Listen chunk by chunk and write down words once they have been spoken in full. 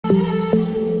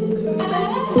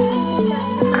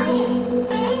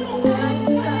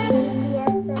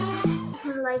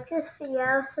this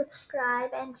video,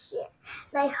 subscribe and share.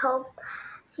 And I hope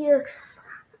you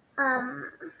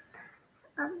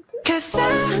Cause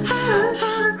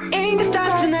I ain't the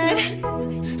stars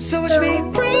tonight. So watch me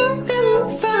bring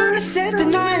the fire, set the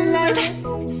night light.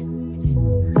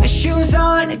 Shoes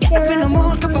on, get up in the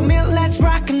mood, cup of milk, let's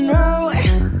rock and roll.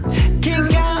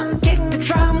 Kick out, get the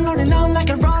drum, rolling on like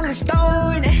a rolling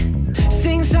stone.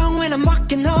 Sing song when I'm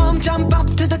walking home, jump up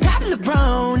to the top of the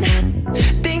brown.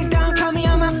 Ding dong, call me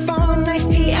on my phone, nice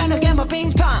tea, and I'll get my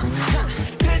ping pong.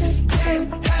 This is dead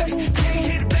heavy, can't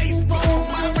hit the bass, boom,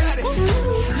 I'm ready.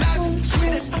 Life's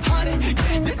sweet as honey,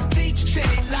 get this beach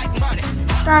shade like money.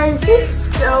 Guys, this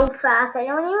is so fast. I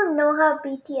don't even know how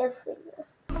BTS sing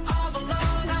this.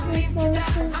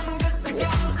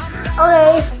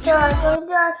 Okay, so I'm going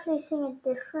to actually sing a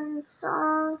different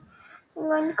song. I'm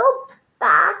going to go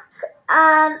back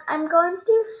and I'm going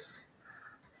to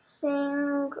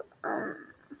sing.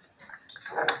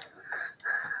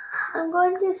 I'm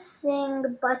going to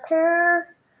sing Butter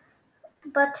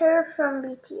from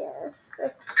BTS.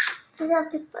 I just have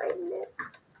to find it.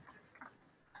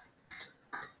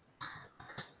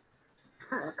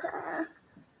 Okay.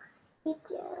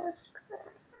 BTS.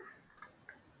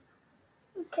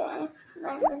 Okay,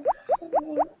 I'm going to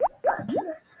sing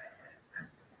Butter.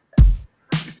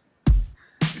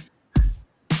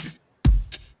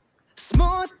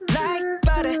 Smooth like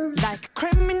butter, like a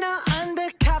criminal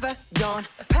undercover. Don't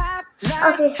pop like.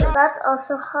 Okay, so that's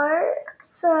also hard.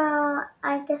 So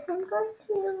I guess I'm going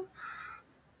to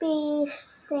be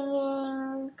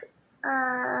singing.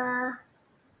 I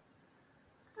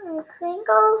think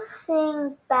I'll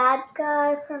sing "Bad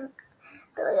Guy" from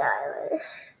Billie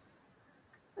Eilish.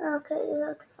 Okay, you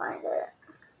have to find it.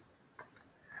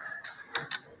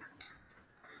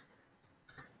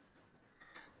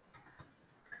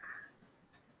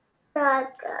 Bad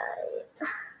Guy.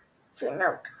 If you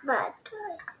know Bad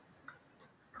Guy.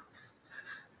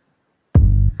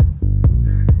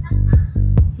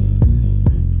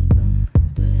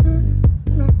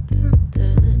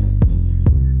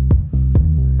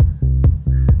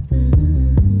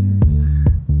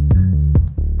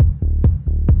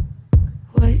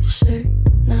 White shirt,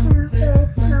 now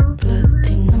red, my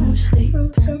bloody nose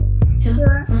sleeping.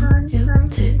 You're on your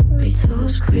tippy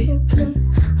toes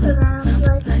creeping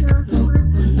around like no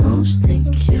one knows.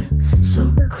 Think you're so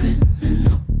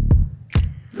criminal.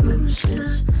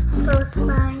 Bruises on both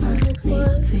my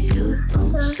knees for you.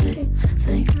 Don't say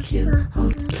thank you.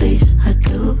 Oh please, I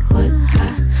do what I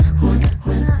want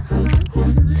when I'm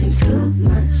wanting to.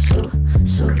 My soul,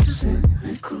 so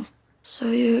cynical. So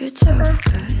you're a tough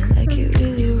guy, like you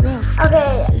really rough.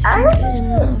 Okay, just I don't get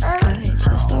enough. I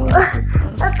just always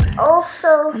above. that's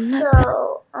also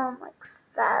so like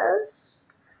fast.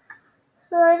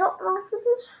 So I don't know if this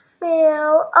is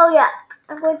fail. Oh yeah,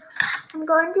 I'm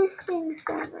going to sing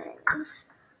Seven Rings.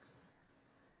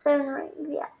 Seven Rings,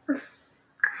 yeah.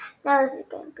 Now this is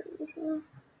getting pretty easy.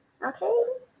 Okay.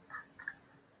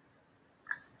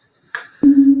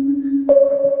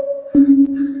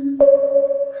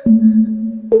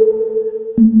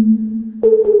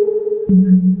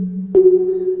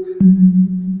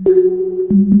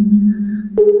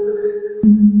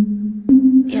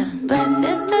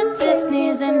 Breakfast at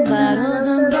Tiffany's and bottles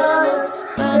of bubbles.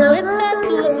 Girl with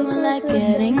tattoos who like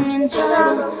getting in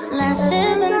trouble.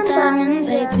 Lashes and diamonds,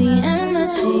 ATM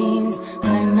machines.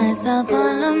 Buy myself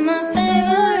all of my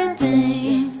favorite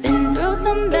things. Been through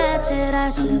some bad shit, I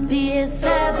should be a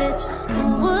savage. Who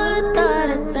would've thought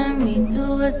it turned me to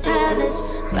a savage?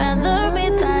 Rather be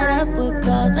tied up with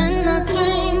calls and no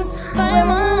strings. Buy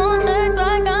my